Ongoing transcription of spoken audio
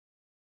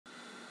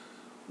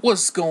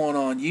What's going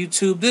on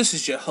YouTube? This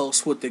is your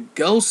host with the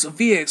Ghost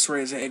VX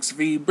Razor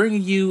XV,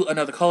 bringing you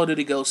another Call of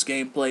Duty Ghost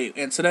gameplay.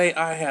 And today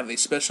I have a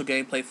special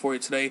gameplay for you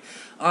today.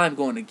 I'm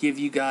going to give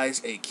you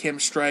guys a K.E.M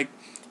strike.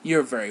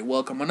 You're very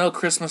welcome. I know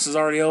Christmas is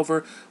already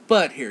over,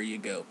 but here you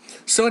go.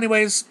 So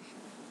anyways,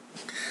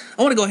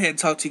 I want to go ahead and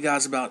talk to you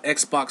guys about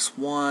Xbox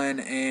One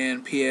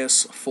and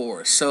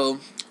PS4.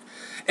 So,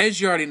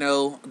 as you already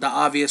know, the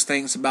obvious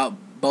things about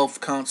both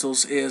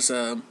consoles is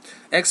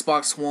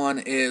Xbox One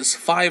is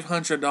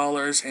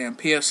 $500 and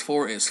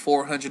PS4 is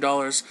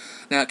 $400.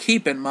 Now,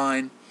 keep in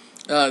mind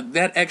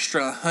that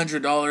extra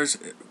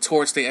 $100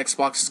 towards the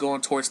Xbox is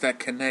going towards that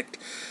Connect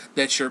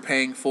that you're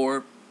paying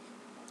for,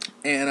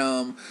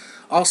 and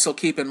also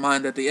keep in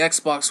mind that the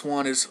Xbox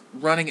One is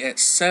running at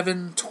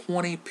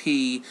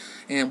 720p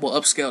and will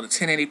upscale to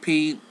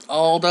 1080p.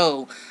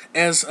 Although,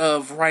 as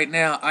of right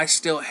now, I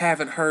still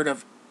haven't heard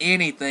of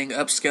anything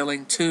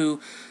upscaling to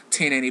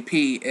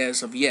 1080p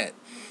as of yet.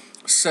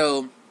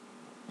 So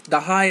the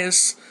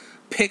highest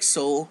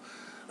pixel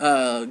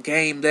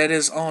game that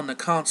is on the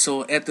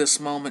console at this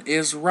moment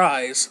is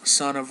Rise,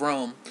 Son of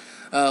Rome,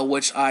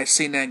 which I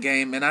seen that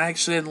game, and I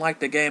actually didn't like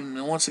the game.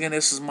 And once again,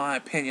 this is my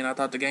opinion. I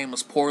thought the game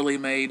was poorly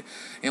made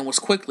and was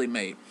quickly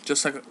made,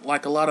 just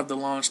like a lot of the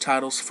launch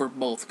titles for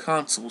both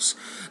consoles.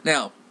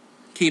 Now,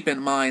 keep in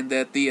mind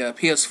that the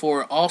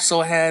PS4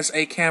 also has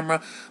a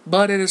camera,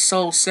 but it is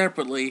sold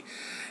separately,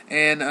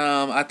 and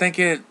I think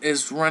it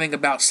is running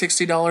about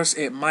 $60.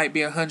 It might be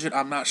 $100.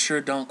 I'm not sure.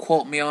 Don't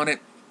quote me on it.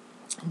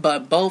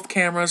 But both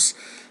cameras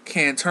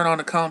can turn on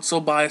the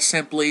console by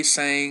simply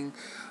saying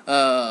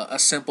a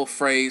simple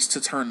phrase to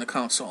turn the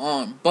console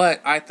on. But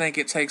I think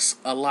it takes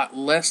a lot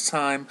less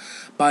time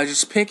by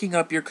just picking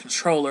up your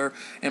controller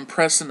and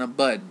pressing a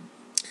button.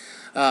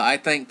 I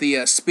think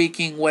the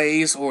speaking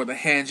ways or the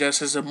hand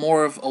gestures are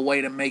more of a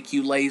way to make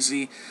you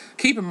lazy.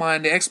 Keep in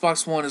mind, the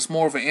Xbox One is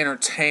more of an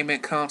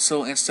entertainment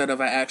console instead of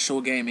an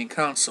actual gaming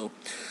console.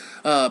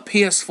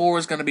 PS4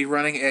 is going to be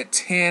running at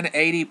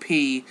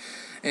 1080p,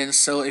 and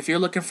so if you're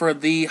looking for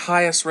the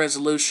highest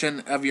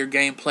resolution of your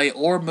gameplay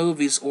or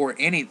movies or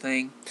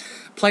anything,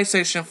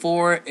 PlayStation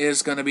 4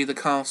 is going to be the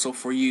console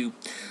for you.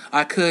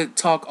 I could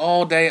talk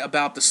all day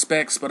about the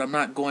specs, but I'm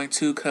not going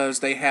to because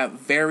they have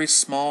very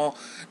small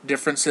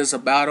differences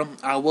about them.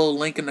 I will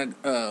link in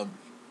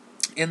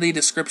the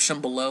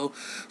description below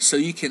so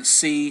you can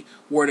see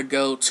where to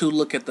go to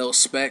look at those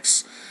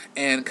specs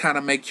and kind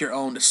of make your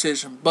own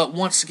decision. But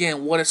once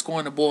again, what it's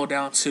going to boil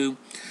down to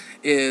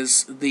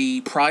is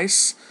the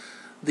price,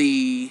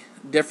 the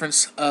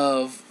difference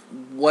of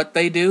what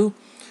they do,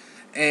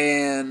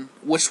 and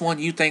which one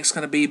you think is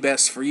going to be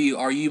best for you.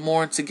 Are you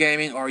more into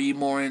gaming, or are you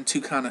more into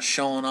kind of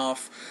showing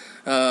off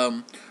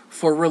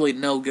for really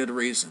no good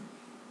reason?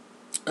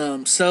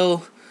 Me,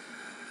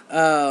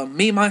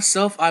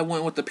 myself, I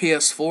went with the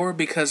PS4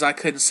 because I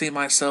couldn't see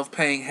myself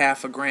paying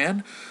half a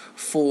grand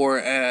for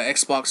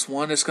Xbox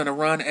One. It's going to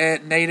run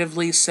at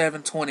natively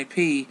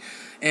 720p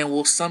and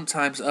will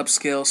sometimes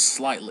upscale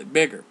slightly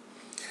bigger.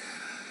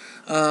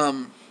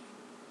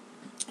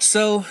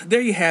 So,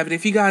 there you have it.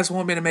 If you guys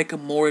want me to make a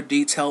more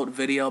detailed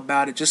video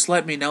about it, just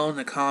let me know in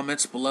the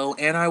comments below,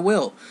 and I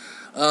will.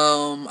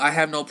 I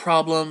have no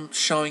problem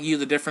showing you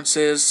the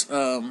differences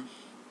on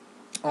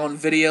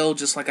video,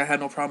 just like I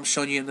had no problem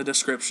showing you in the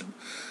description.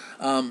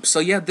 So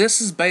yeah, this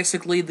is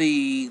basically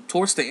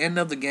towards the end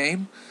of the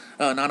game.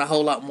 Not a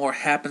whole lot more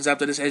happens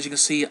after this. As you can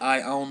see,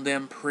 I own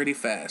them pretty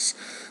fast.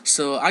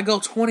 So I go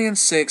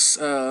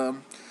 20-6,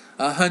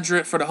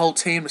 100 for the whole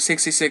team to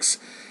 66.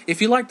 If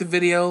you like the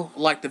video,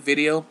 like the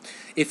video.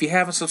 If you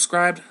haven't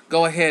subscribed,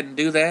 go ahead and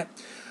do that.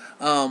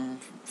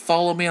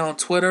 Follow me on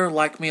Twitter,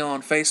 like me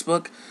on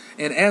Facebook,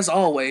 and as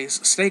always,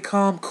 stay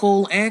calm,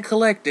 cool, and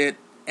collected,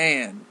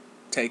 and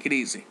take it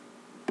easy.